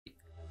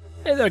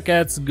Hey there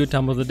cats, good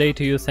time of the day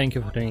to you, thank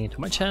you for tuning into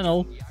my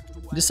channel.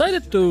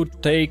 Decided to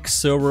take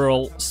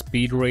several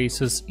speed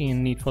races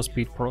in Need for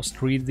Speed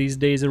ProStreet these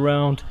days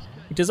around.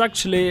 It is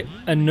actually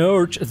an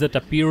urge that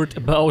appeared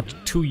about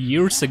 2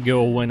 years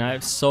ago when I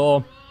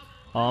saw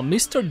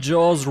Mr.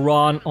 Joe's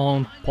run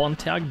on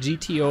Pontiac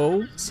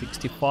GTO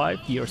 65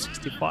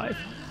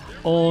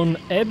 on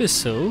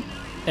Ebisu,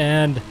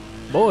 and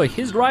boy,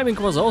 his driving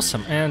was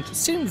awesome. And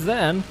since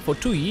then, for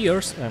 2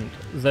 years, and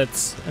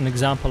that's an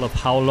example of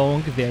how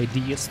long the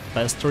ideas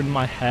fester in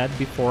my head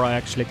before I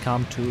actually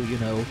come to, you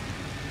know,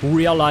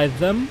 realize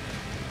them,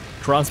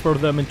 transfer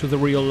them into the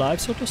real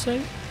life, so to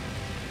say.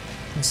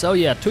 So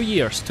yeah, 2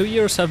 years. 2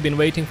 years I've been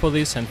waiting for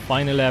this, and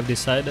finally I've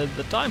decided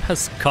the time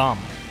has come.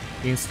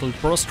 Installed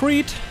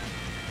ProStreet.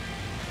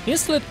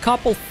 Installed a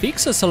couple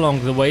fixes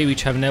along the way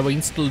which I've never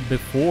installed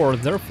before,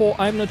 therefore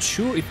I'm not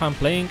sure if I'm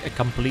playing a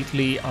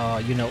completely,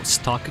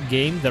 stock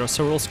game. There are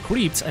several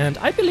scripts, and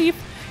I believe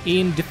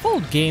in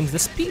default games the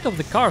speed of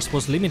the cars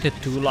was limited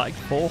to like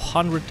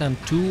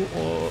 402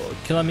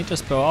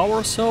 kilometers per hour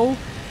or so,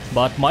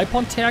 but my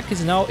Pontiac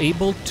is now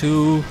able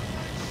to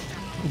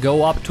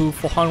go up to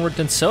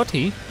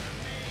 430.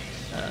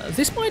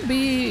 This might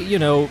be, you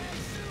know,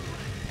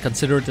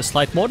 considered a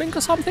slight modding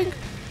or something.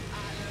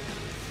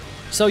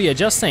 So yeah,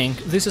 just saying,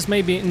 this is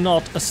maybe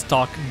not a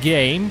stock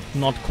game,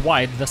 not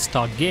quite the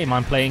stock game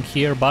I'm playing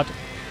here, but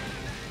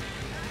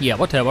yeah,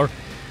 whatever.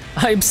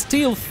 I'm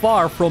still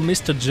far from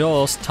Mr.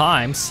 Joe's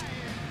times.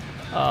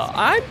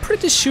 I'm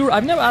pretty sure,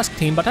 I've never asked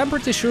him, but I'm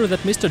pretty sure that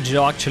Mr.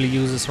 Joe actually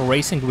uses a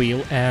racing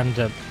wheel,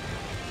 and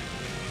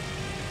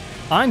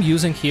I'm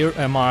using here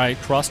my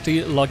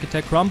trusty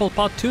Logitech Rumble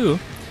Pad 2,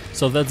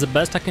 so that's the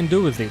best I can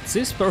do with it.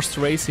 This first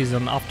race is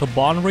an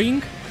Autobahn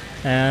ring,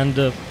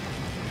 and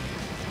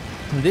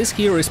this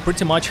here is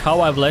pretty much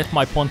how I've left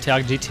my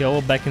Pontiac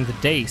GTO back in the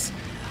days,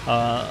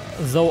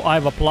 though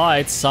I've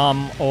applied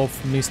some of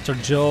Mr.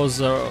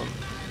 Joe's a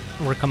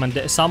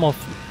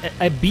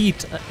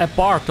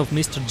part of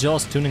Mr.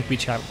 Joe's tuning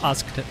which I've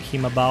asked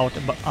him about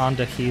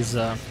under his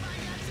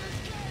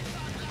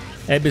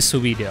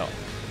Ebisu video.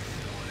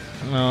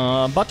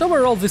 But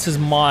overall this is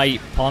my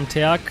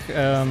Pontiac,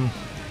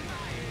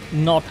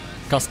 not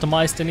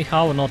customized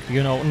anyhow,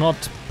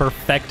 not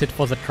perfected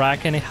for the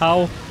track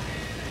anyhow.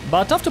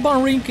 But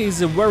Autobahn Ring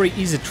is a very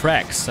easy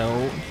track,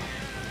 so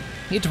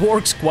it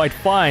works quite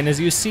fine. As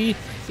you see,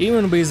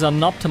 even with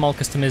an optimal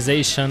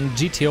customization,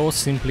 GTO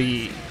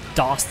simply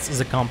dusts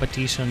the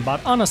competition.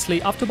 But honestly,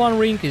 Autobahn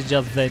Ring is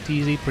just that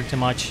easy, pretty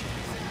much.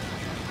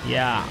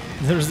 Yeah,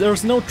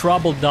 there's no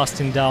trouble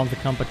dusting down the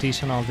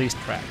competition on this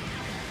track.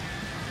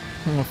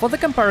 For the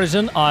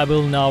comparison, I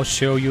will now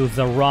show you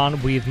the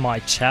run with my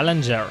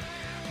Challenger.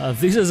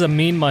 This is a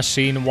mean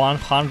machine,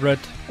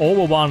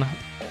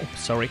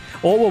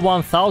 over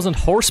 1000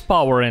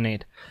 horsepower in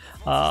it.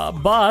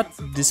 But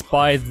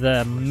despite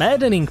the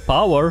maddening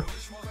power,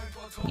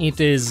 it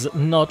is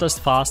not as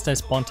fast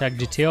as Pontiac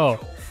GTO.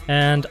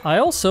 And I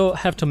also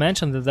have to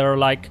mention that there are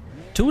like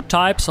 2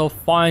 types of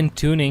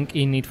fine-tuning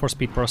in Need for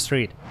Speed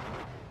ProStreet.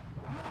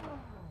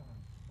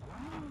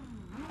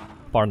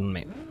 Pardon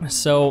me.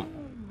 So,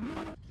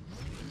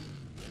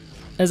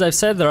 as I've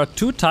said, there are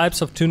 2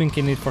 types of tuning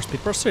in Need for Speed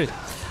ProStreet.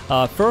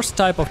 First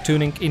type of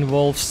tuning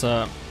involves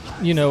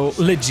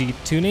legit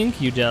tuning.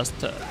 You just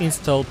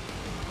install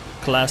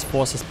class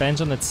 4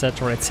 suspension,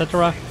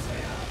 etc,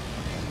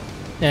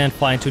 and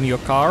fine-tune your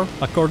car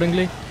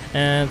accordingly.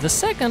 And the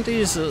second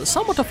is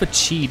somewhat of a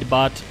cheat,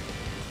 but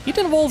it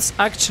involves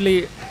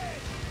actually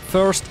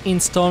first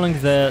installing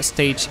the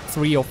stage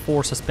 3 or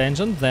 4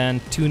 suspension,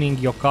 then tuning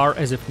your car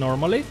as if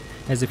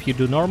you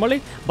do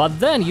normally, but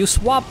then you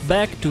swap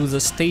back to the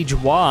stage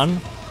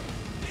 1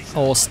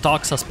 or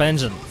stock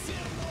suspension.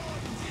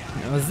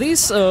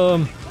 This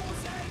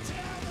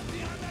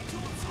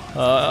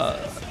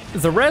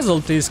the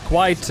result is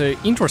quite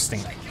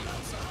interesting.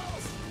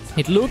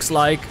 It looks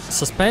like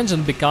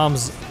suspension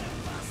becomes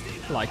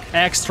like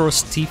extra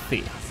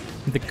stiffy.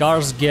 The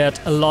cars get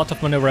a lot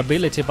of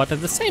maneuverability, but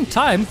at the same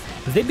time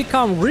they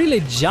become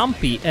really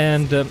jumpy,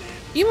 and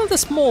even the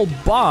small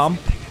bump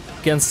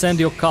can send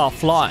your car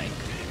flying.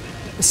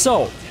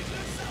 So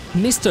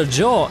Mr.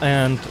 Joe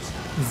and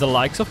the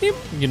likes of him,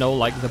 you know,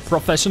 like the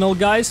professional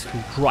guys who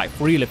drive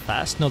really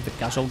fast, not the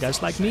casual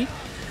guys like me,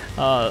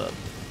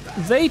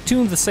 they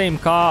tune the same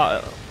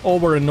car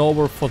over and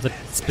over for the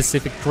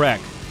specific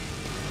track.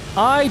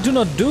 I do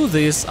not do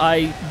this.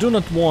 I do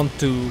not want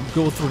to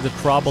go through the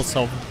troubles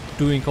of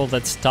doing all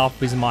that stuff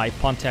with my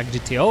Pontiac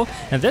GTO,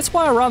 and that's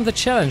why I run the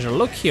Challenger.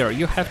 Look here,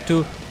 you have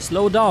to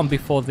slow down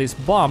before this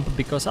bump,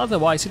 because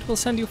otherwise it will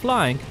send you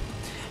flying.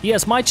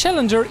 Yes, my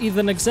Challenger is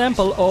an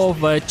example of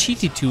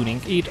cheaty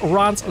tuning. It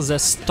runs the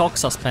stock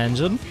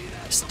suspension,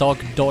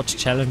 stock Dodge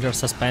Challenger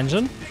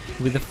suspension,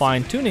 with the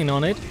fine tuning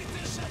on it.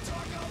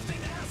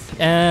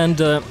 And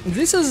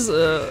this is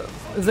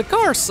the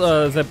cars,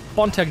 the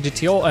Pontiac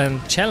GTO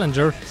and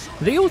Challenger,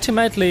 they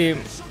ultimately,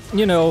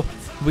 you know,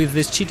 with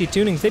this cheaty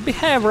tuning, they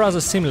behave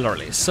rather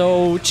similarly.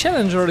 So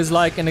Challenger is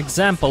like an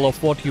example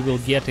of what you will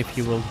get if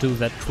you will do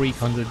that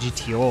trick on the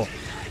GTO.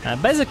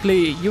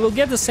 Basically, you will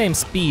get the same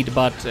speed,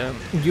 but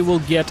you will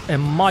get a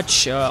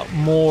much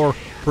more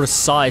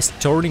precise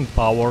turning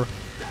power,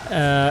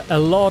 and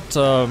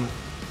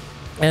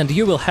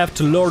you will have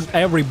to learn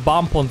every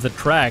bump on the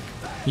track.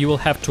 You will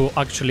have to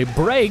actually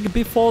brake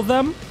before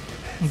them,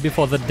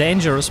 before the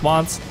dangerous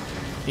ones.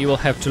 You will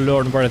have to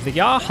learn where they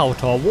are, how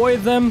to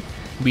avoid them,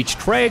 which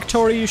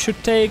trajectory you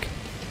should take,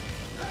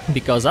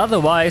 because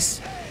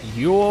otherwise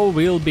you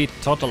will be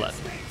totaled.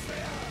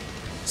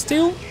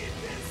 Still,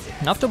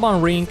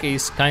 Autobahn Ring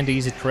is kinda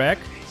easy track.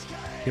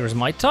 Here's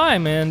my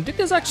time, and it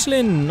is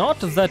actually not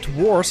that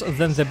worse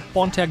than the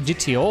Pontiac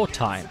GTO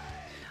time.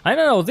 I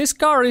don't know, this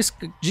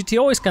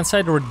GTO is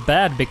considered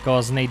bad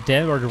because Nate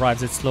Denver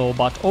drives it slow,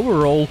 but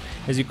overall,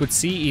 as you could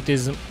see, it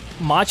is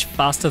much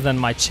faster than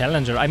my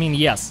Challenger. I mean,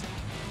 yes,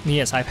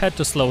 I've had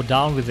to slow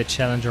down with the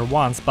Challenger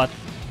once, but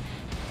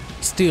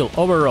still,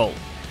 overall,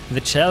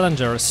 the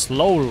Challenger is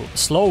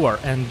slower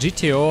and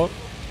GTO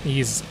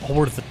is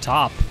over the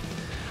top.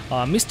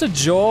 Mr.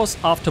 Joe's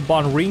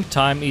Autobahn Ring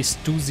time is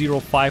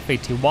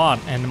 2:05.81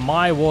 and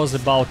mine was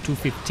about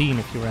 2:15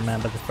 if you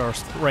remember the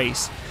first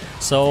race.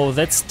 So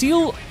that's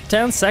still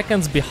 10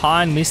 seconds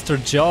behind Mr.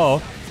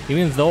 Joe,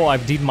 even though I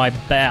did my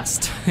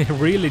best. I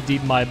really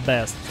did my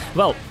best.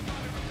 Well,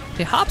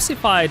 perhaps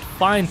if I'd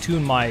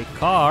fine-tune my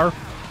car,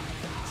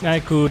 I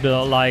could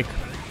like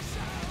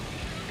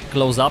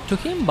close up to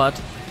him,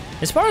 but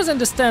as far as I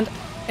understand,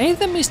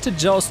 either Mr.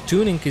 Joe's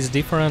tuning is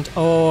different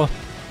or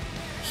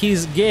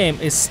his game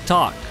is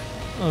stuck,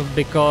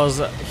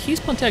 because his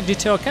Pontiac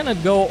GTO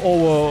cannot go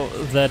over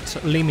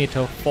that limit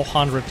of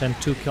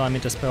 402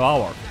 kilometers per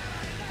hour,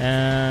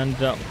 and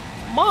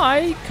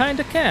my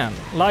kinda can.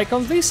 Like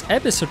on this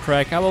episode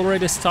track, I've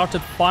already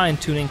started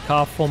fine-tuning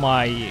car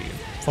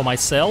for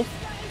myself,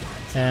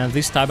 and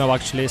this time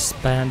I've actually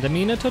spent a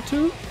minute or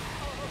two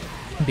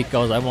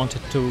because I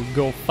wanted to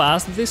go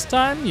fast this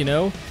time, you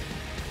know.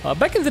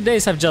 Back in the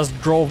days I've just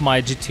drove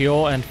my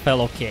GTO and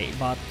felt okay,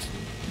 but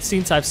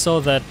since I've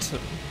saw that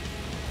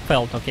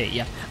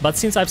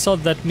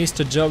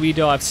Mr. Joe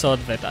video, I've thought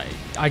that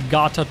I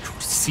gotta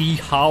see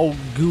how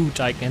good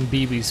I can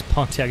be with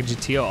Pontiac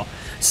GTO.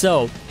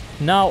 So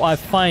now I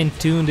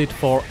fine-tuned it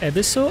for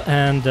Ebisu,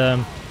 and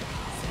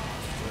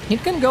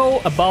it can go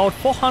about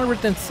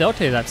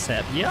 430, that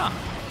said. Yeah,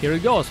 here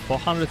it goes,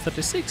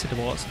 436 it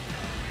was.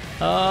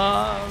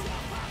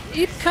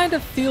 It kind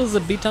of feels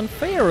a bit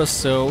unfair or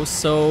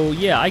so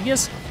yeah, I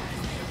guess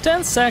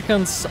 10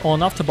 seconds on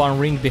Autobahn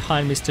Ring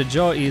behind Mr.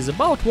 Joe is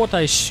about what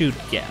I should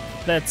get.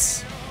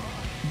 That's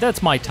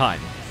my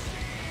time.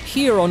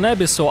 Here on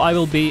Ebisu I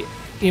will be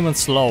even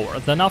slower.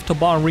 Than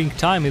Autobahn Ring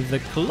time is the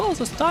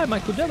closest time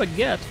I could ever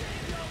get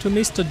to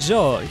Mr.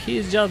 Joe. He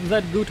is just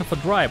that good of a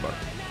driver.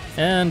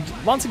 And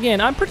once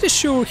again, I'm pretty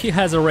sure he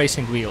has a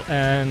racing wheel,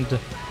 and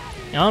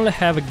I only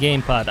have a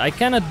gamepad. I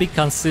cannot be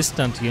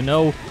consistent, you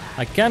know.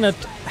 I cannot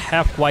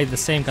have quite the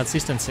same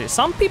consistency.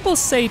 Some people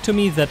say to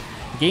me that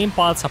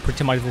gamepads are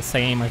pretty much the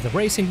same as the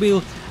racing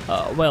wheel.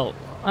 Well,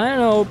 I don't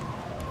know.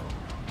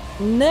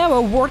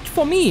 Never worked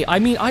for me. I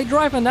mean, I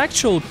drive an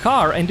actual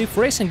car, and if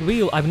racing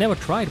wheel, I've never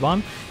tried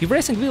one. If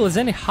racing wheel is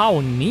anyhow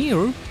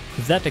near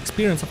that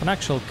experience of an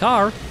actual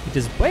car, it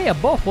is way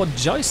above what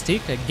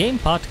joystick a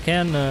gamepad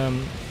can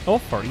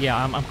offer.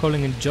 Yeah, I'm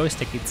calling it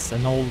joystick. It's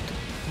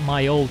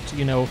my old,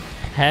 you know,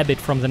 habit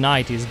from the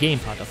 90s,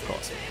 gamepad, of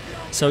course.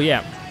 So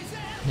yeah,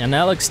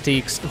 analog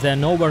sticks, they're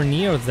nowhere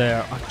near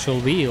their actual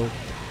wheel,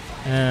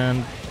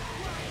 and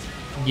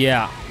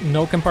yeah,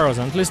 no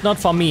comparison, at least not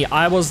for me.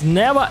 I was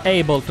never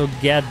able to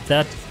get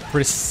that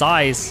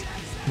precise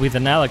with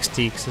analog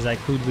sticks as I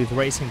could with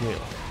racing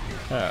wheel,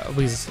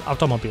 with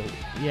automobile.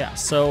 Yeah,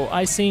 so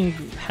I think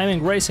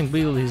having racing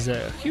wheel is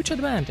a huge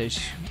advantage.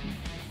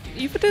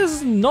 If it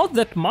is not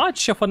that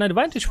much of an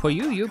advantage for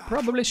you, you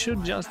probably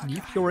should just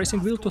give your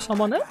racing wheel to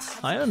someone else.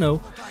 I don't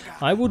know.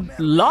 I would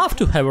love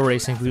to have a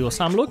racing wheel,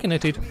 so I'm looking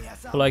at it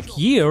for like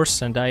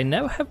years and I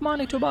never have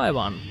money to buy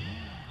one.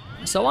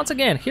 So once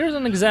again, here's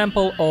an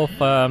example of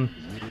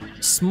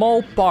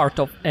small part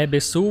of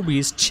Ebisu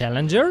with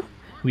Challenger,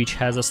 which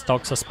has a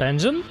stock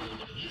suspension.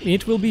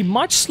 It will be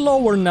much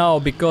slower now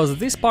because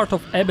this part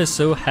of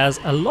Ebisu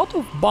has a lot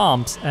of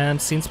bumps, and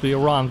since we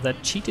run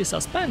that cheaty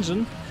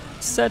suspension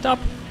setup,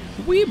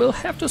 we will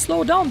have to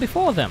slow down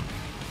before them.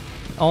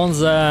 On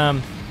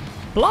the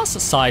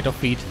plus side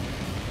of it,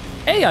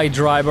 AI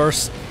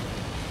drivers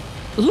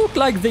look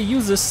like they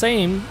use the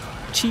same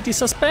cheaty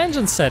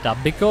suspension setup,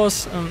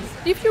 because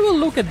if you will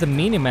look at the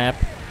minimap,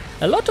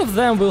 a lot of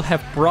them will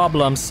have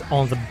problems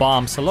on the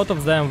bumps, a lot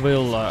of them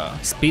will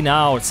spin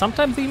out,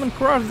 sometimes they even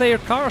crash their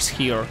cars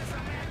here.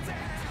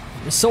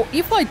 So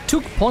if I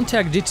took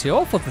Pontiac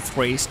GTO for this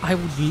race, I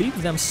would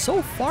leave them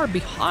so far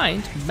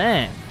behind,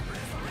 man.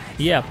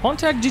 Yeah,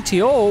 Pontiac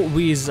GTO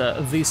with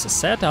this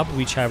setup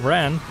which I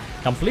ran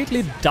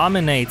completely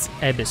dominates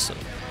Ebisu.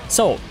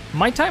 So,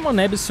 my time on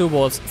Ebisu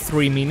was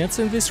 3 minutes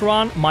in this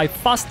run. My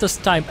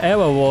fastest time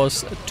ever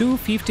was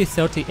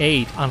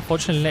 2:50.38.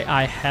 Unfortunately,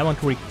 I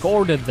haven't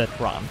recorded that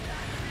run.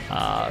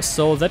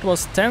 So that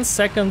was 10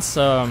 seconds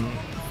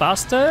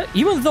faster,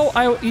 even though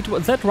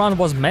that run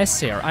was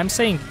messier. I'm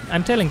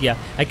telling you,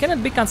 I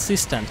cannot be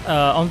consistent.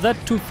 On that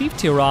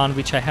 250 run,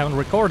 which I haven't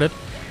recorded,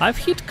 I've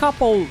hit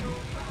couple,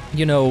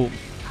 you know,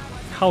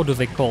 how do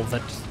they call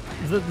that?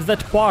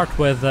 That part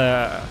where the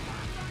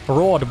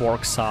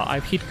roadworks are.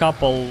 I've hit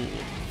couple,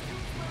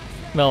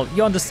 well,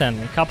 you understand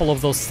me, couple of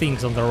those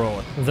things on the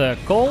road. The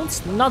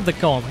cones, not the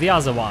cones, the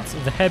other ones,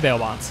 the heavier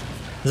ones.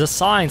 The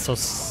signs, or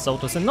so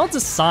to say, not the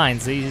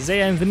signs,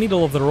 they are in the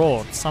middle of the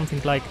road,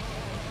 something like,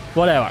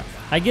 whatever.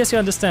 I guess you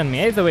understand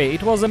me. Either way,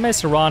 it was a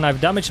messy run,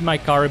 I've damaged my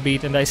car a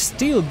bit, and I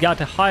still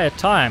got a higher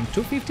time,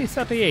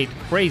 250.38,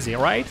 crazy,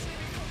 right?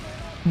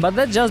 But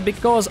that's just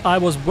because I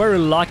was very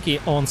lucky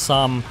on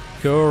some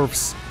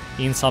curves,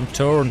 in some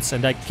turns,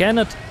 and I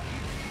cannot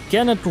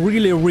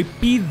really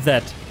repeat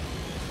that.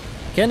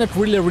 Cannot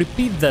really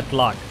repeat that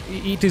luck.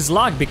 It is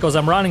luck because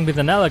I'm running with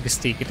an analog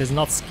stick. It is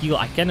not skill.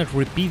 I cannot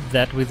repeat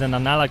that with an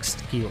analog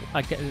skill.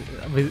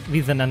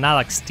 With an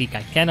analog stick,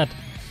 I cannot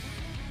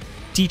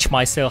teach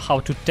myself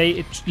how to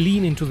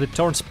lean into the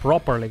turns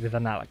properly with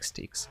analog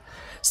sticks.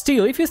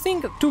 Still, if you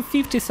think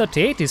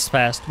 250.38 is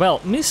fast, well,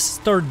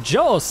 Mr.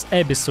 Joe's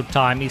episode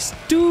time is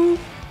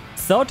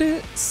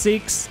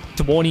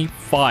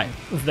 2:36.25.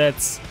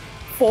 That's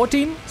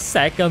 14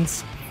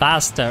 seconds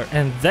faster,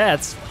 and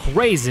that's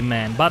crazy,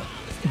 man. But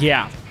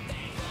yeah,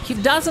 he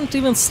doesn't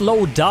even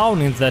slow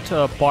down in that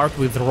part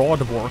with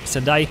roadworks,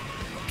 and I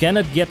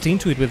cannot get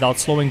into it without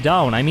slowing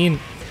down. I mean,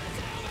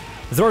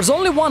 there's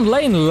only one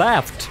lane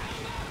left.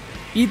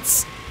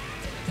 It's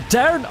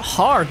darn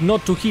hard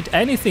not to hit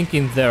anything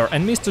in there,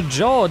 and Mr.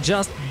 Joe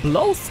just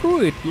blows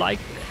through it like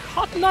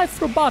hot knife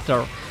through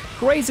butter.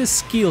 Crazy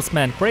skills,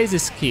 man, crazy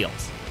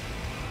skills.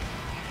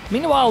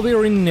 Meanwhile,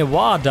 we're in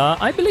Nevada.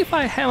 I believe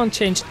I haven't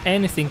changed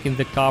anything in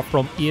the car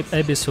from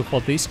Ebisu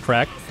for this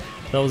track,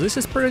 so this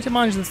is pretty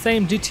much the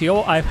same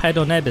GTO I've had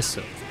on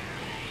Ebisu.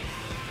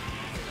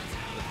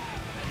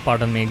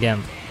 Pardon me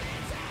again.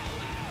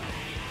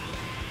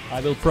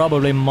 I will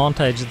probably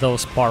montage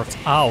those parts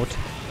out,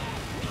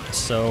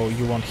 so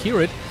you won't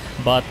hear it,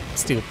 but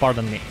still,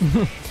 pardon me.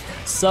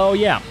 So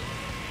yeah,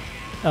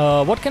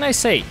 what can I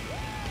say?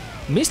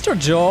 Mr.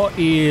 Joe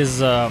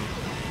is...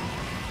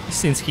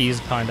 since he is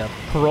kind of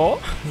pro,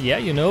 yeah,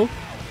 you know,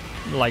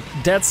 like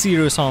dead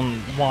serious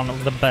on one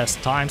of the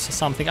best times or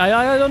something.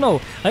 I don't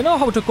know. I know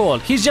how to call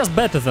it. He's just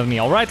better than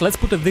me, alright? Let's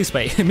put it this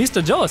way.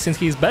 Mr. Joe, since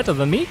he's better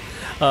than me,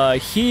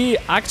 he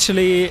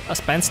actually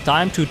spends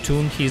time to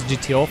tune his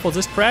GTO for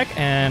this track,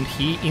 and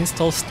he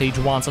installs stage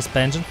 1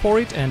 suspension for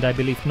it, and I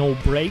believe no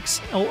brakes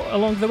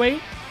along the way.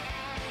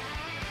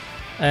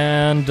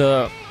 And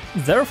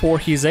therefore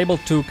he's able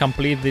to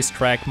complete this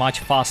track much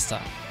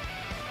faster.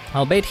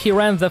 Albeit he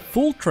ran the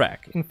full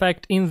track. In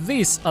fact, in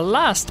this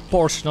last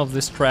portion of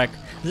this track,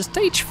 the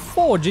stage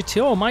 4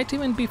 GTO might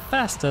even be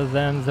faster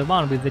than the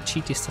one with the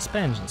cheaty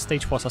suspension,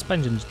 stage 4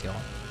 suspension GTO.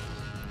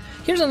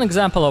 Here's an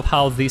example of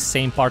how this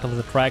same part of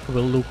the track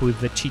will look with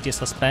the cheaty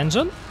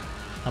suspension.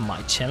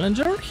 My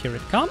Challenger, here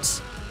it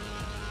comes.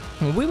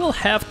 We will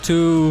have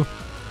to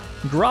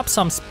drop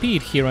some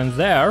speed here and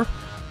there,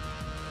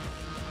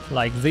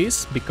 like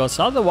this, because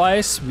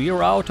otherwise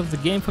we're out of the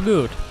game for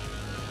good.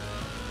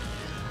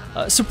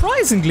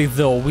 Surprisingly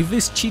though, with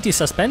this cheaty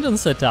suspension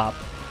setup,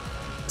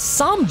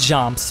 some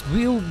jumps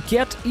will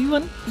get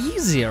even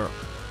easier.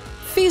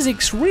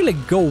 Physics really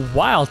go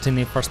wild in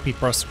Need for Speed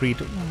ProStreet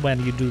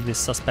when you do this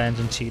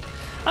suspension cheat.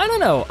 I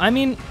don't know, I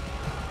mean,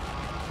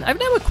 I've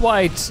never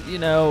quite, you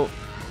know,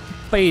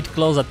 paid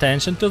close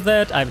attention to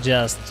that. I've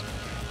just...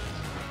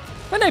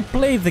 when I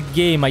play the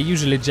game, I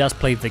usually just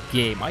play the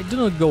game. I do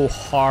not go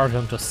hard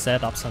onto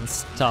setups and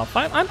stuff.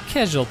 I'm a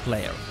casual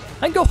player.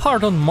 I go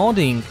hard on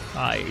modding,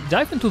 I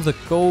dive into the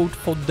code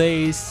for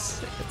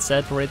days,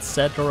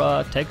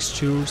 etc,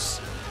 textures,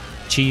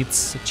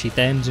 cheats, cheat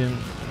engine,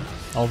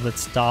 all that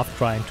stuff,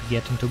 trying to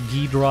get into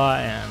Ghidra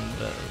and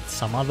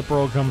some other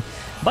program,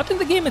 but in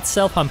the game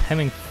itself I'm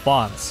having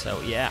fun,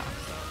 so yeah.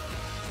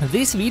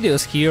 These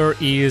videos here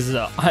is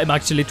I'm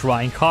actually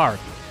trying hard.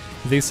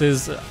 This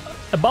is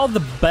about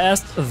the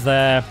best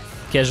the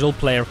casual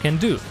player can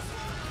do.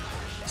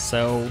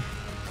 So...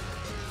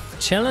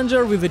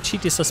 Challenger with the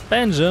cheaty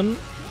suspension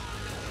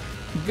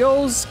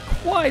goes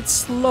quite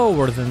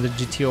slower than the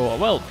GTO.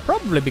 Well,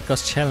 probably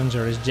because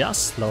Challenger is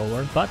just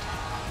slower, but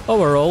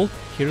overall,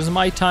 here's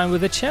my time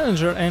with the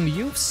Challenger, and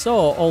you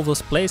saw all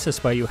those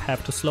places where you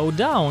have to slow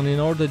down in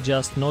order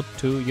just not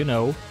to, you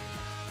know,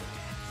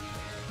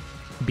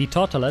 be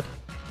totaled.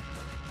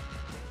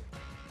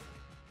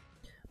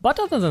 But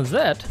other than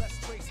that,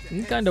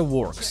 it kinda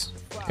works.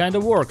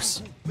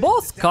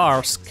 Both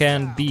cars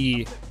can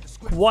be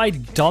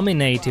quite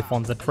dominative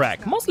on the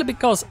track, mostly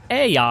because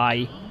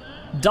AI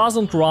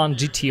doesn't run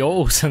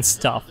GTOs and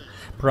stuff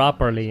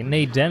properly.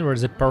 Nate Denver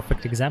is a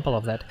perfect example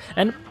of that,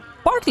 and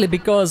partly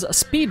because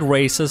speed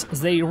races,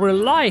 they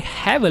rely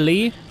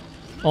heavily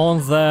on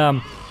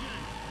the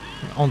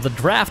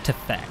draft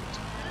effect.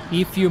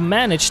 If you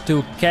manage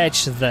to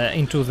catch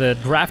into the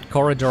draft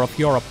corridor of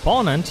your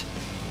opponent,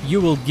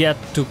 you will get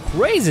to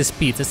crazy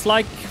speeds. It's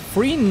like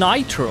free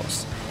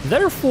nitros.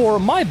 Therefore,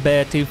 my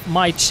bet if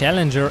my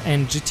Challenger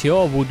and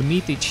GTO would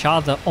meet each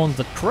other on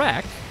the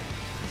track,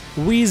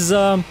 with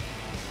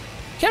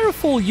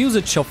careful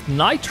usage of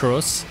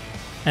nitros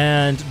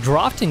and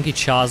drafting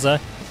each other,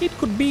 it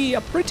could be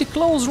a pretty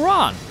close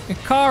run. A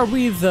car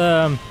with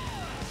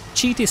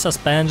cheaty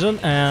suspension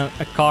and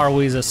a car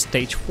with a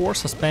stage 4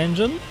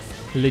 suspension,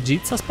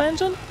 legit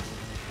suspension,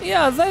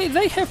 yeah,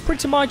 they have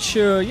pretty much,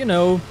 you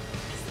know,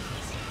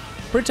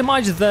 pretty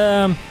much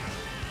the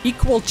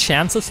equal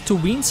chances to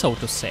win, so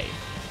to say.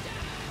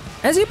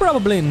 As you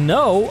probably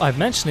know, I've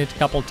mentioned it a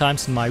couple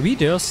times in my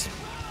videos.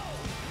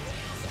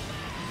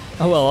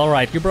 Oh well,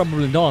 alright, you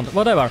probably don't,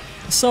 whatever.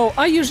 So,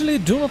 I usually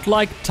do not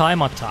like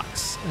time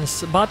attacks,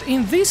 but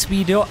in this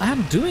video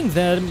I'm doing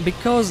them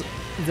because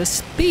the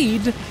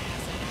speed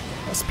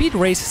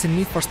races in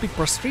Need for Speed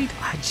ProStreet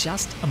are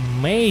just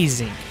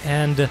amazing,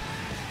 and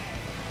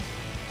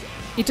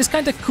it is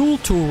kinda cool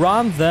to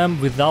run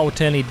them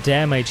without any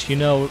damage, you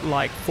know,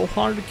 like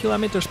 400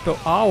 kilometers per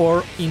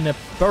hour in a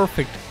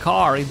perfect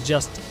car is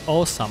just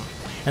awesome.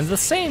 And at the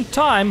same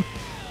time,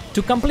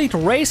 to complete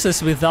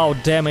races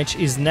without damage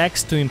is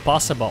next to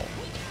impossible.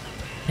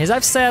 As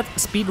I've said,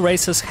 speed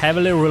races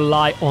heavily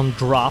rely on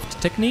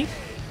draft technique.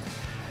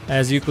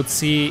 As you could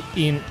see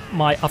in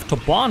my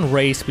Autobahn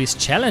race with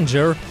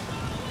Challenger,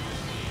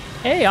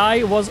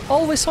 AI was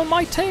always on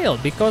my tail,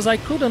 because I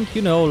couldn't,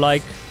 you know,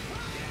 like,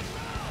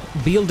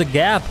 build a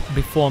gap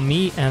before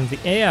me and the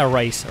AI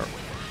racer,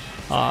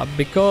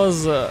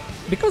 because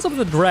of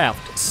the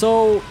draft.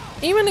 So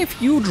even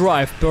if you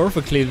drive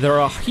perfectly, there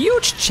are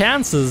huge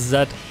chances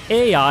that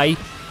AI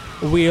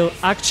will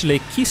actually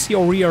kiss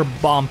your rear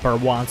bumper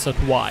once or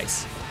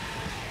twice.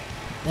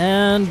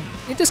 And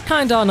it is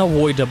kinda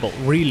unavoidable,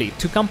 really.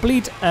 To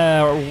complete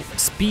a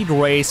speed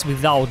race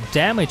without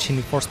damage in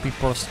Need for Speed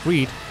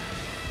ProStreet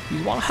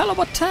is one hell of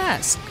a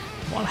task.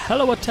 One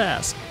hell of a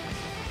task.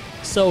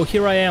 So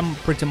here I am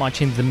pretty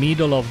much in the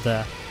middle of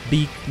the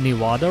big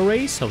Nevada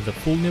race, of the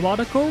full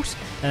Nevada course,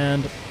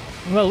 and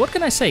well, what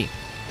can I say?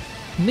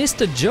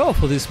 Mr. Joe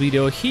for this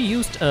video, he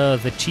used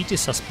the cheaty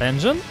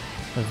suspension,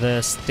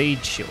 the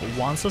stage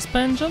 1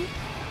 suspension,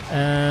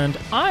 and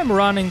I'm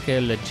running a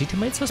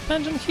legitimate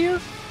suspension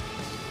here.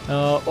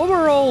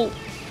 Overall,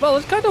 well,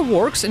 it kind of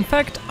works. In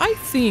fact, I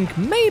think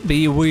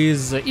maybe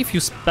with if you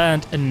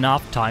spend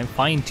enough time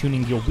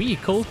fine-tuning your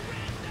vehicle,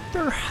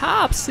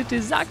 perhaps it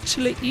is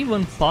actually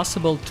even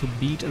possible to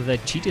beat the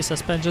cheaty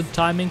suspension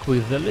timing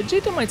with the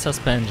legitimate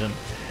suspension.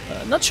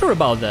 Not sure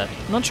about that,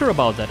 not sure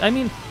about that. I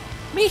mean,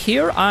 me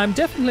here, I'm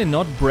definitely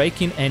not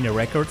breaking any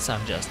records,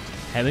 I'm just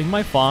having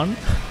my fun.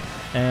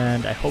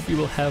 And I hope you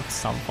will have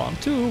some fun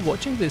too,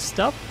 watching this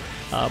stuff.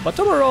 But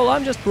overall,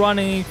 I'm just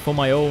running for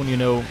my own, you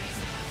know,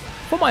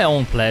 for my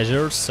own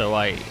pleasure. So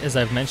as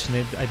I've mentioned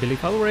it, I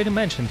believe I already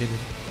mentioned it,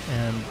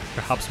 and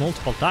perhaps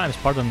multiple times,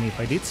 pardon me if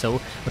I did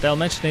so, but I'll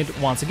mention it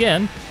once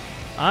again.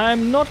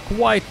 I'm not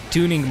quite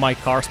tuning my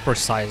cars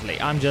precisely,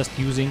 I'm just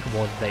using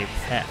what they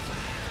have.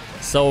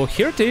 So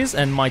here it is,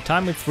 and my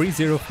time is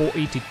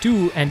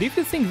 3:04:82, and if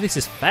you think this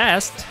is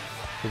fast,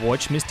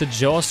 watch Mr.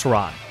 Joe's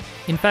run.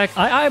 In fact,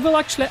 I will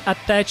actually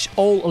attach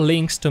all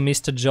links to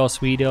Mr. Joe's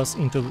videos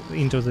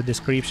into the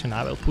description.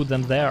 I will put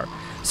them there,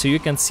 so you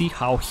can see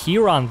how he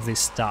runs this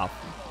stuff.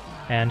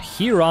 And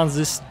he runs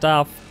this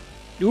stuff,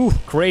 ooh,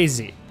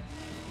 crazy.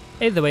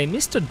 Either way,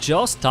 Mr.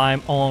 Joe's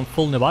time on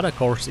full Nevada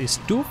course is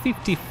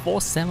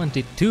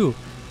 2:54:72.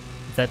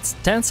 That's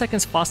 10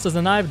 seconds faster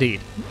than I did.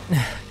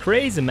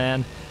 Crazy,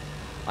 man.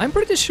 I'm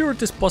pretty sure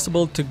it is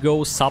possible to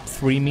go sub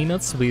 3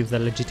 minutes with the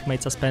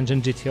legitimate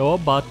suspension GTO,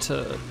 but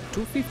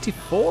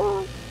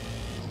 2:54?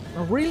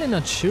 I'm really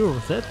not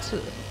sure. That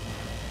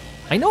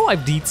I know I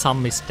did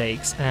some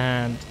mistakes,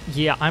 and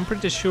yeah, I'm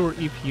pretty sure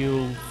if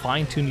you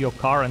fine-tune your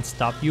car and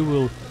stuff, you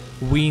will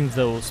win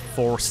those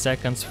 4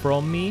 seconds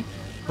from me,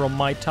 from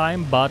my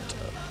time, but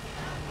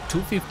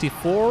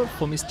 2:54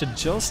 for Mr.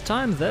 Joe's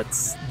time,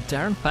 that's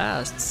darn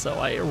fast, so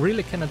I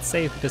really cannot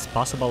say if it is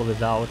possible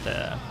without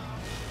a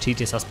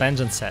cheaty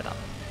suspension setup.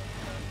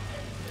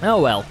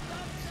 Oh well.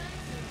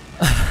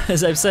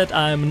 As I've said,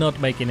 I'm not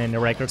making any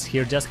records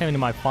here, just having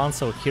my fun,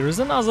 so here's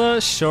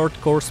another short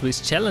course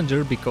with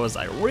Challenger, because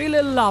I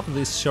really love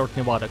this short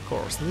Nevada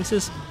course. This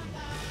is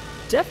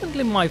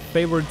definitely my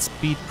favorite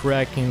speed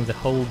track in the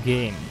whole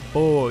game.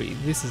 Boy,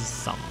 this is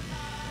some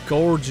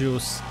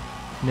gorgeous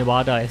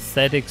Nevada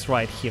aesthetics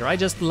right here, I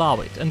just love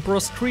it. And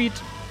ProStreet,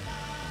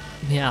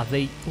 yeah,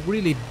 they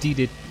really did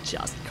it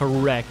just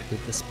correct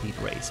with the speed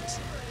races.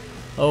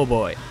 Oh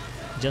boy,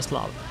 just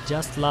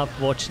love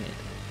watching it.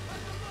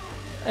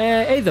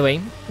 Either way,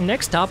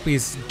 next up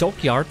is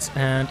Dockyards,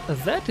 and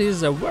that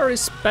is a very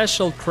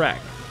special track.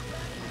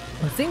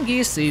 The thing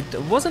is, it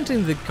wasn't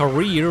in the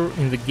career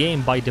in the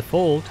game by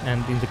default,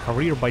 and in the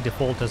career by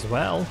default as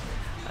well.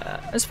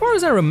 As far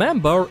as I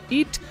remember,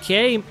 it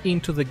came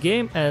into the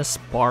game as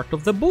part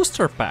of the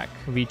booster pack,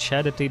 which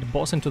added it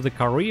both into the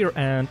career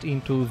and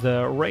into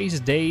the race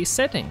day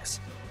settings.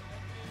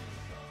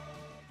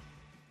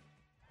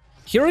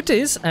 Here it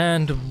is,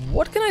 and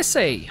what can I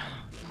say?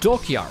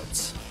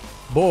 Dockyards.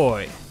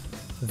 Boy,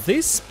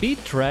 this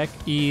speed track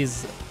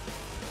is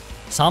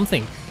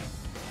something.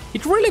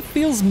 It really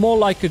feels more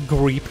like a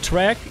grip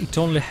track. It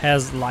only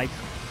has like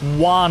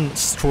one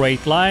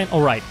straight line,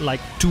 alright,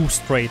 like two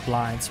straight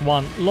lines,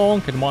 one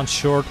long and one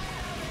short.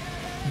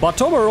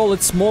 But overall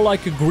it's more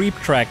like a grip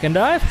track, and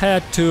I've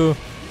had to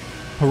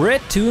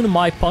retune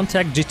my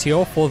Pontiac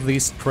GTO for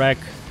this track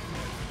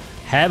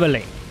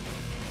heavily.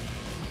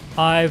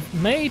 I've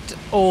made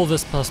all the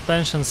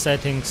suspension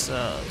settings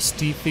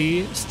stiff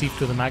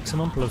to the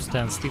maximum, plus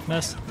 10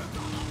 stiffness.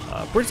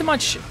 Pretty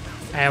much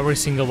every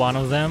single one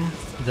of them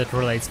that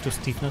relates to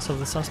stiffness of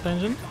the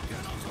suspension.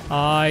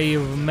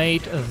 I've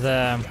made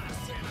the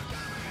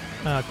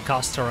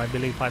caster, I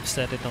believe I've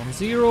set it on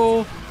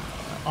 0,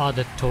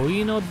 added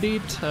toe-in a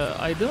bit,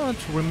 I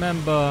don't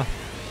remember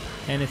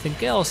anything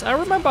else. I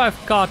remember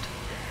I've cut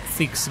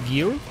 6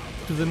 gear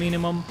to the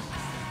minimum.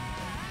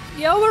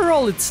 Yeah,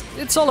 overall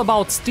it's all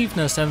about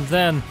stiffness, and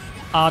then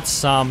add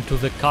some to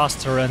the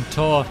caster and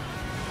toe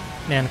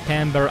and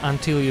camber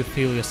until you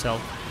feel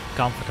yourself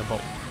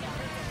comfortable.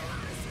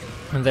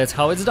 And that's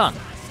how it's done.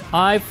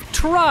 I've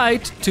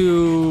tried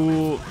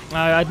to...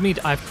 I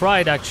admit I've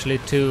tried actually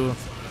to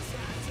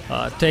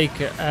take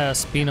a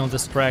spin on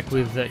this track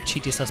with the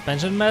cheaty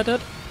suspension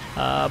method,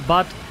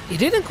 but it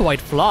didn't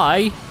quite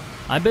fly.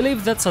 I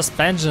believe that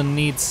suspension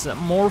needs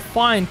more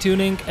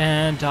fine-tuning,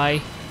 and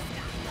I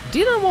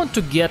didn't want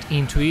to get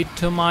into it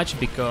too much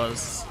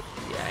because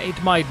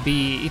it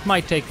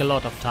might take a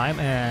lot of time,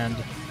 and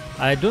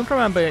I don't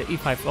remember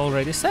if I've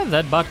already said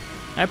that, but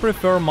I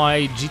prefer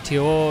my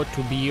GTO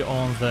to be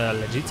on the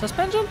legit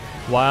suspension,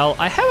 while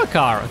I have a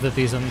car that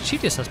is on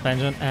cheaty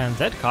suspension, and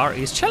that car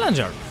is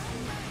Challenger.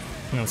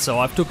 And so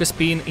I took a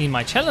spin in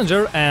my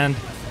Challenger, and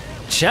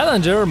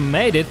Challenger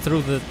made it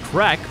through the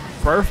track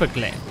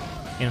perfectly.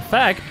 In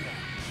fact,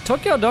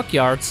 Tokyo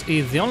Dockyards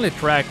is the only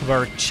track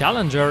where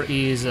Challenger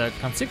is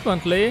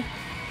consequently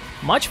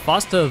much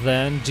faster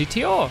than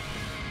GTO.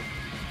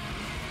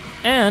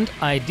 And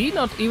I did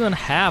not even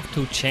have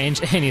to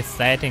change any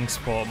settings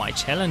for my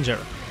Challenger.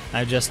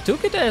 I just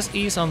took it as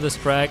is on this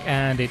track,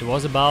 and it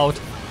was about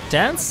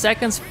 10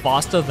 seconds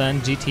faster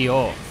than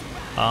GTO.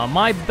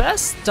 My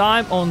best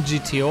time on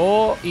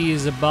GTO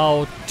is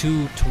about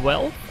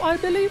 2:12, I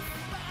believe,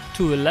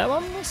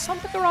 2:11,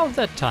 something around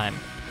that time.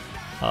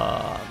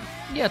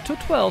 Yeah,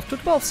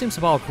 2:12 seems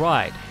about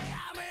right.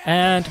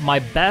 And my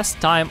best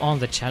time on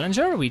the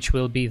Challenger, which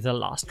will be the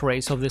last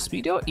race of this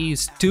video,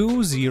 is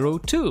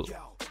 2:02.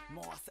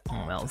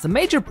 Well, the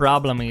major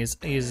problem is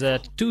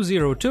that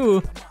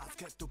 2:02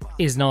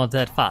 is not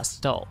that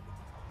fast at all.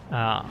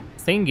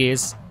 Thing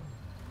is,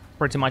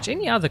 pretty much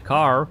any other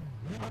car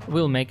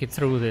will make it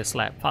through this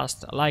lap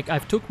faster. Like,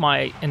 I've took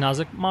my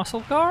another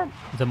muscle car,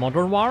 the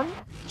modern one,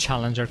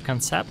 Challenger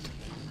Concept,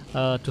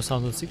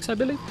 2006 I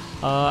believe,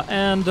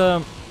 and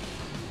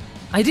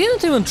I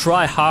didn't even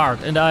try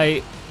hard, and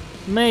I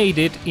made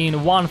it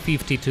in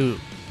 1:52.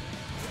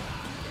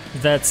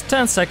 That's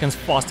 10 seconds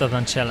faster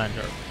than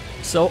Challenger.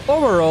 So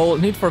overall,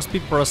 Need for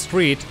Speed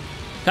ProStreet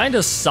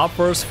kinda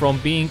suffers from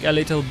being a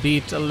little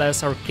bit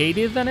less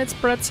arcadey than its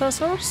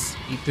predecessors.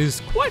 It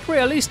is quite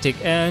realistic,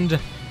 and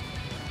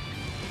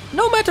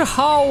no matter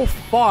how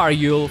far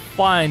you'll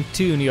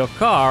fine-tune your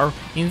car,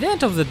 in the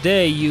end of the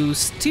day you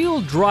still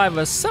drive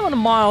a 7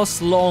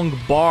 miles long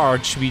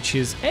barge, which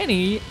is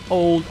any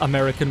old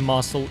American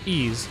muscle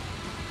is.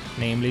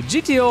 Namely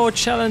GTO,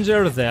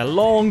 Challenger, they're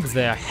long,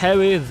 they're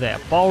heavy, they're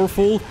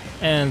powerful,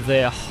 and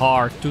they're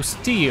hard to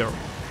steer.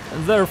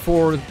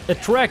 Therefore, a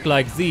track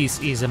like this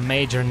is a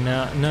major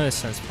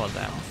nuisance for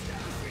them.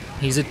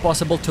 Is it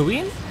possible to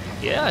win?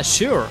 Yeah,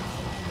 sure.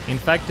 In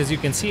fact, as you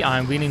can see,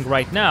 I'm winning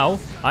right now.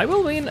 I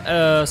will win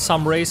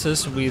some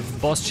races with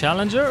both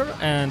Challenger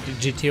and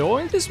GTO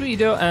in this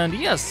video, and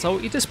yes, so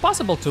it is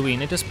possible to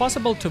win. It is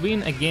possible to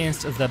win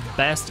against the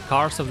best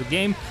cars of the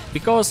game,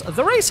 because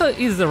the race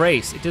is the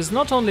race. It is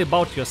not only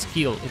about your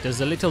skill, it is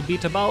a little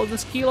bit about the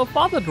skill of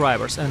other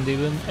drivers, and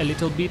even a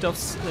little bit of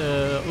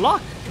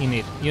luck in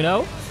it, you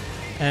know?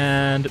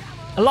 And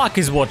luck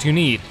is what you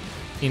need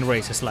in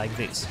races like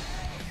this.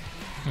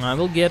 I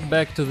will get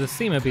back to the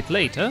theme a bit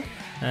later.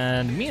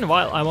 And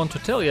meanwhile, I want to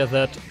tell you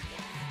that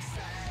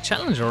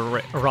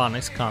Challenger run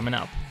is coming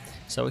up.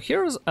 So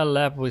here's a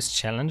lap with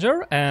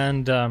Challenger,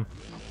 and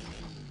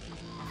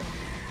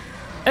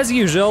as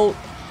usual,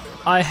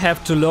 I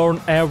have to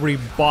learn every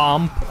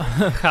bump,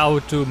 how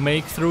to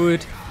make through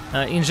it.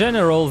 In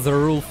general, the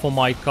rule for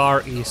my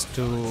car is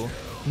to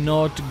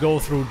not go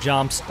through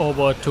jumps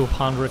over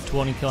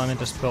 220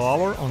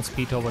 km/h on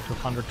speed over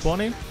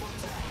 220.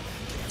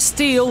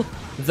 Still,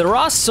 there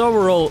are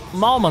several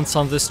moments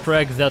on this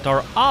track that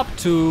are up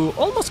to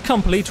almost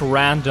complete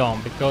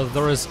random, because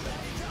there is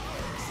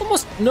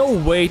almost no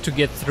way to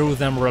get through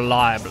them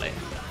reliably.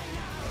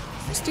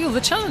 Still,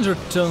 the Challenger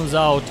turns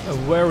out a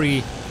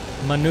very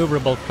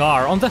maneuverable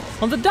car. On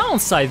the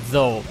downside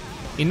though,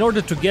 in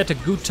order to get a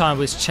good time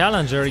with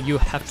Challenger, you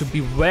have to be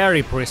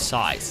very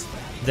precise.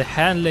 The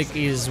handling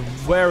is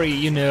very,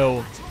 you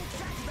know,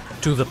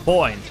 to the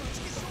point.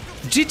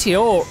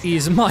 GTO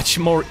is much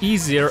more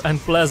easier and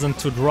pleasant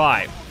to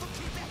drive.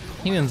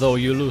 even though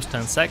you lose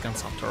 10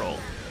 seconds after all.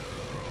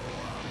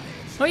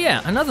 Oh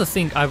yeah, another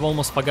thing I've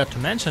almost forgot to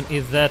mention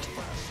is that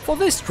for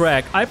this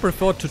track I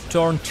prefer to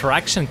turn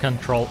traction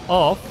control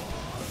off.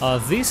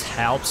 This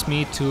helps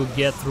me to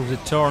get through the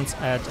turns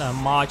at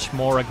much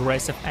more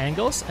aggressive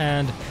angles,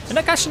 and an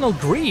occasional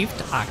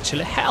drift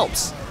actually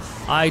helps.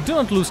 I do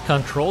not lose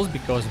controls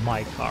because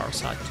my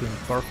cars are tuned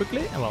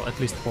perfectly, well, at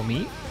least for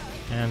me,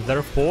 and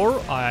therefore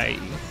I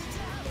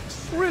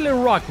really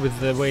rock with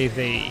the way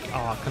they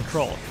are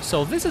controlled.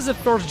 So this is the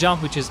first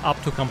jump which is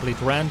up to complete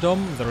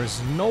random. There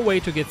is no way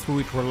to get through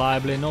it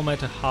reliably, no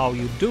matter how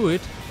you do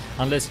it,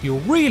 unless you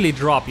really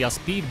drop your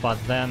speed, but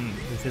then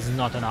this is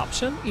not an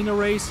option in a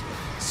race.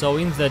 So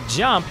in the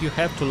jump you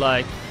have to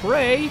like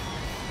pray.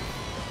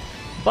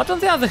 But on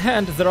the other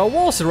hand, there are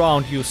walls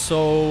around you,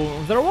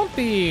 so there won't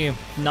be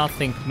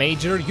nothing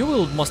major. You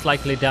will most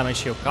likely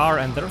damage your car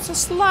and there's a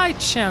slight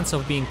chance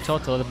of being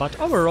totaled, but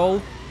overall,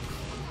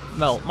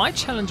 well, my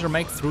Challenger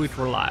makes through it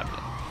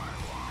reliably.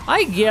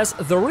 I guess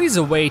there is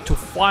a way to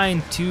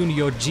fine-tune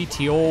your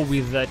GTO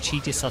with a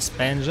cheaty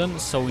suspension,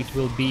 so it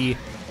will be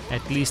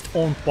at least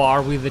on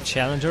par with the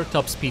Challenger.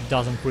 Top speed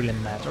doesn't really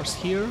matter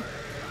here.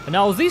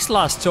 Now this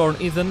last turn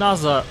is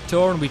another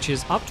turn which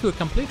is up to a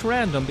complete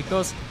random,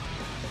 because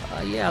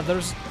yeah,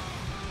 there's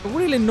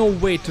really no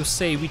way to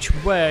say which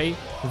way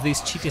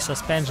this cheaty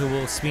suspension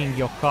will swing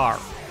your car.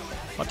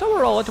 But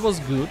overall it was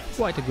good,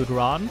 quite a good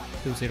run,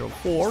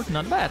 204,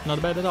 not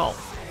bad at all.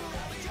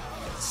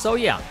 So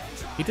yeah,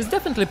 it is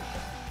definitely,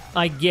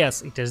 I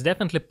guess it is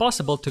definitely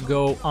possible to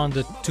go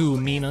under 2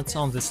 minutes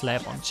on this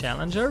lap on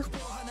Challenger.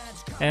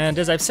 And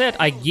as I've said,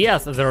 I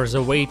guess there's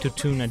a way to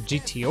tune a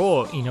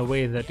GTO in a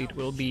way that it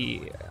will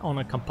be on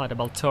a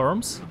compatible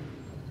terms.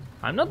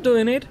 I'm not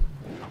doing it.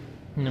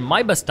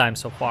 My best time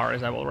so far,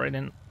 as I've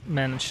already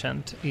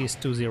mentioned, is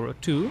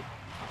 202.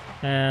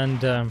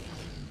 And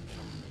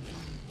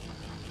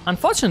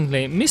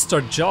unfortunately,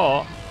 Mr.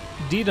 Joe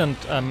didn't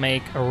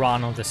make a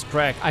run on this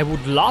track. I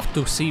would love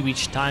to see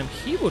which time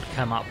he would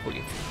come up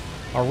with.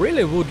 I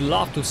really would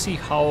love to see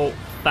how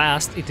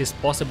fast it is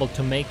possible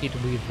to make it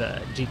with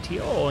a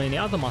GTO or any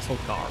other muscle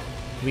car,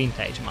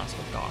 vintage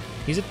muscle car.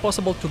 Is it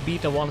possible to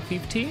beat a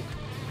 150?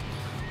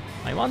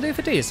 I wonder if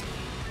it is.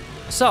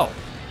 So,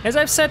 as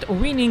I've said,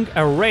 winning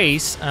a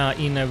race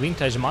in a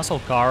vintage muscle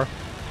car,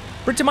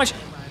 pretty much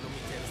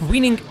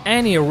winning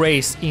any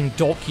race in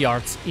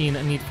dockyards in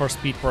Need for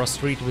Speed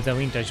ProStreet with a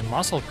vintage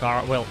muscle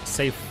car, well,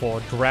 save for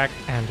drag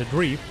and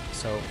drift,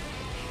 so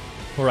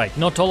right,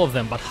 not all of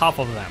them, but half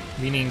of them,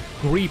 winning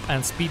grip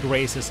and speed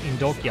races in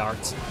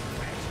dockyards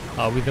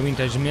with a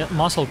vintage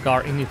muscle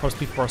car in Need for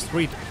Speed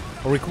ProStreet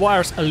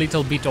requires a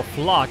little bit of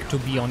luck to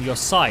be on your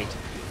side.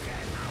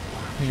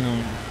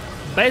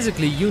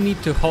 Basically, you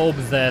need to hope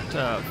that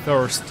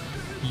first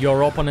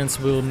your opponents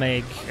will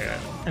make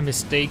a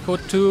mistake or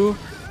two,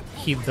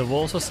 hit the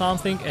walls or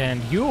something,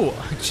 and you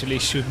actually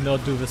should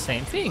not do the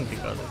same thing,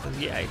 because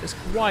yeah, it is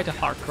quite a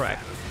hard track.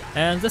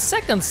 And the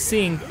second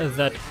thing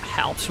that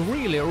helps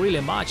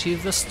really much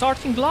is the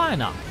starting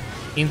lineup.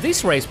 In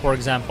this race, for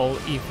example,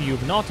 if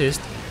you've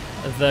noticed,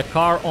 the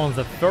car on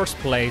the first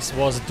place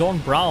was Don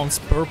Brown's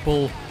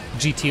purple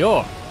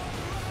GTO.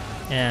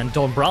 And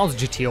Don Brown's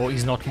GTO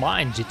is not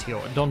mine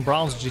GTO. Don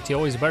Brown's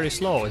GTO is very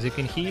slow. As you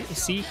can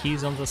see,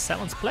 he's on the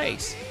 7th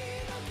place.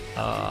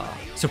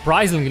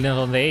 Surprisingly not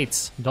on the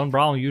 8th. Don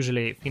Brown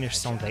usually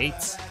finishes on the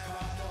 8th.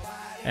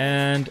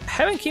 And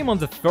having him on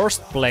the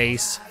first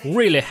place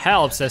really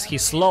helps, as he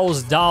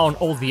slows down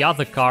all the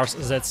other cars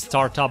that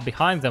start up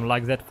behind them,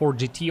 like that Ford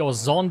GTO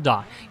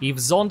Zonda. If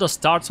Zonda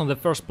starts on the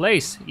first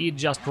place, it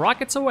just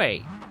rockets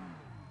away.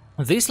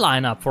 This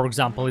lineup, for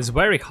example, is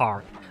very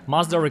hard.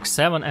 Mazda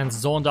RX-7 and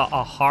Zonda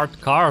are hard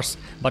cars,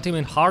 but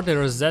even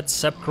harder is that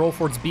Seb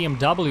Crawford's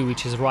BMW,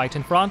 which is right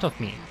in front of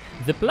me.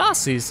 The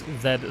plus is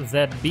that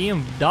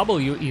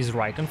BMW is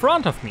right in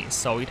front of me,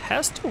 so it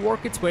has to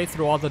work its way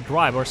through other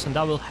drivers, and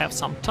I will have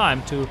some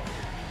time to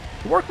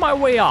work my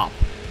way up.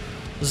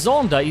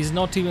 Zonda is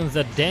not even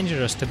that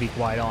dangerous, to be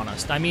quite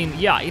honest. I mean,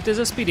 yeah, it is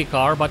a speedy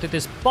car, but it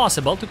is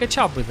possible to catch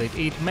up with it.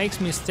 It makes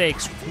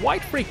mistakes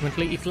quite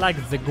frequently, it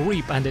lacks the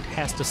grip, and it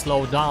has to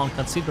slow down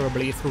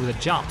considerably through the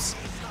jumps.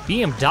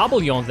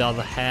 BMW, on the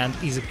other hand,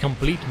 is a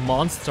complete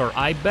monster.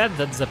 I bet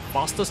that's the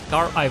fastest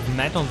car I've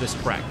met on this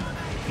track.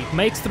 It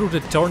makes through the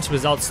turns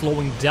without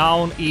slowing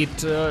down,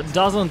 it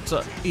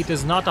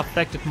is not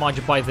affected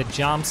much by the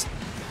jumps.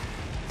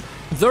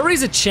 There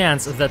is a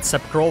chance that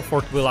Seb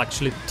Crawford will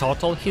actually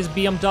total his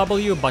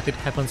BMW, but it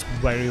happens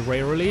very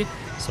rarely,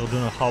 so do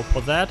not hope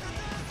for that.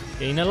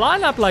 In a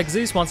lineup like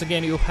this, once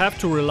again, you have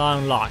to rely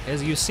on luck.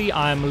 As you see,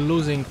 I'm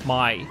losing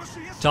my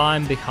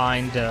time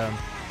behind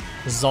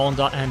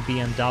Zonda and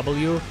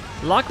BMW.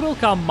 Luck will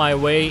come my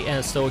way,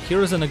 and so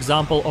here is an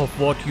example of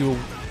what you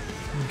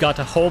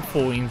gotta hope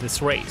for in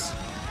this race.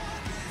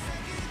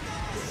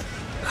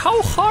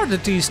 How hard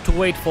it is to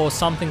wait for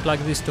something like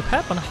this to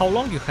happen, how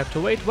long you have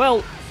to wait?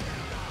 Well,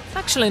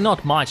 actually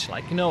not much,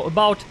 like, you know,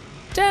 about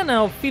 10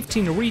 or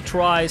 15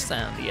 retries,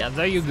 and yeah,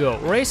 there you go.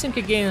 Racing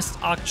against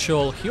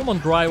actual human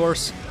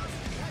drivers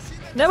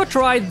Never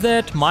tried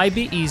that, might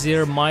be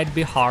easier, might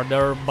be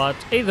harder, but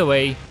either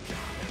way,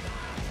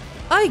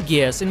 I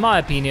guess, in my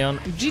opinion,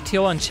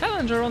 GTO and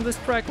Challenger on this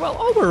track,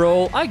 well,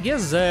 overall, I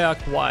guess they are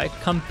quite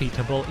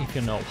compatible if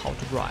you know how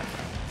to drive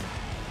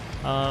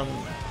them.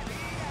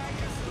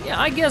 Yeah,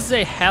 I guess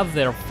they have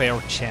their fair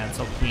chance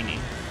of winning.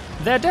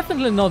 They're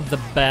definitely not the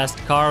best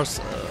cars,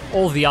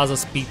 all the other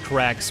speed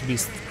tracks with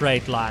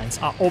straight lines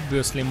are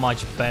obviously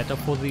much better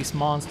for these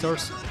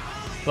monsters.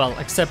 Well,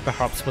 except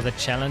perhaps for the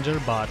Challenger,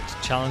 but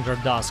Challenger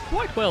does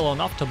quite well on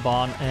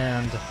Autobahn,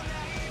 and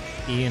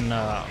in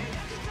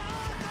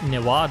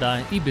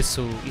Nevada,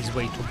 Ibisu is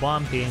way too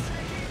bumpy.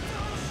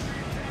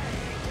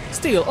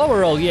 Still,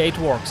 overall, yeah, it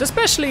works,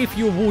 especially if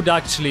you would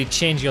actually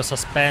change your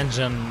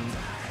suspension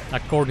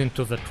according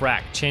to the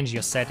track, change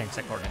your settings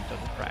according to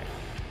the track.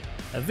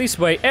 This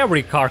way,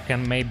 every car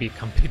can maybe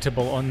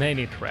compatible on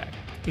any track,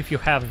 if you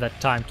have that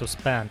time to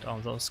spend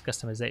on those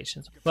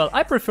customizations. Well,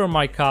 I prefer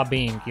my car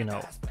being, you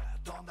know,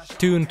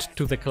 tuned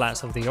to the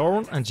class of their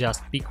own and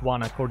just pick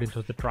one according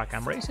to the track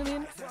I'm racing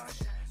in.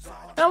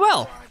 And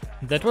well,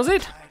 that was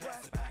it.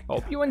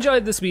 Hope you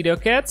enjoyed this video,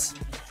 cats.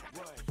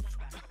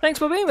 Thanks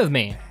for being with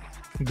me.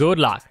 Good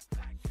luck.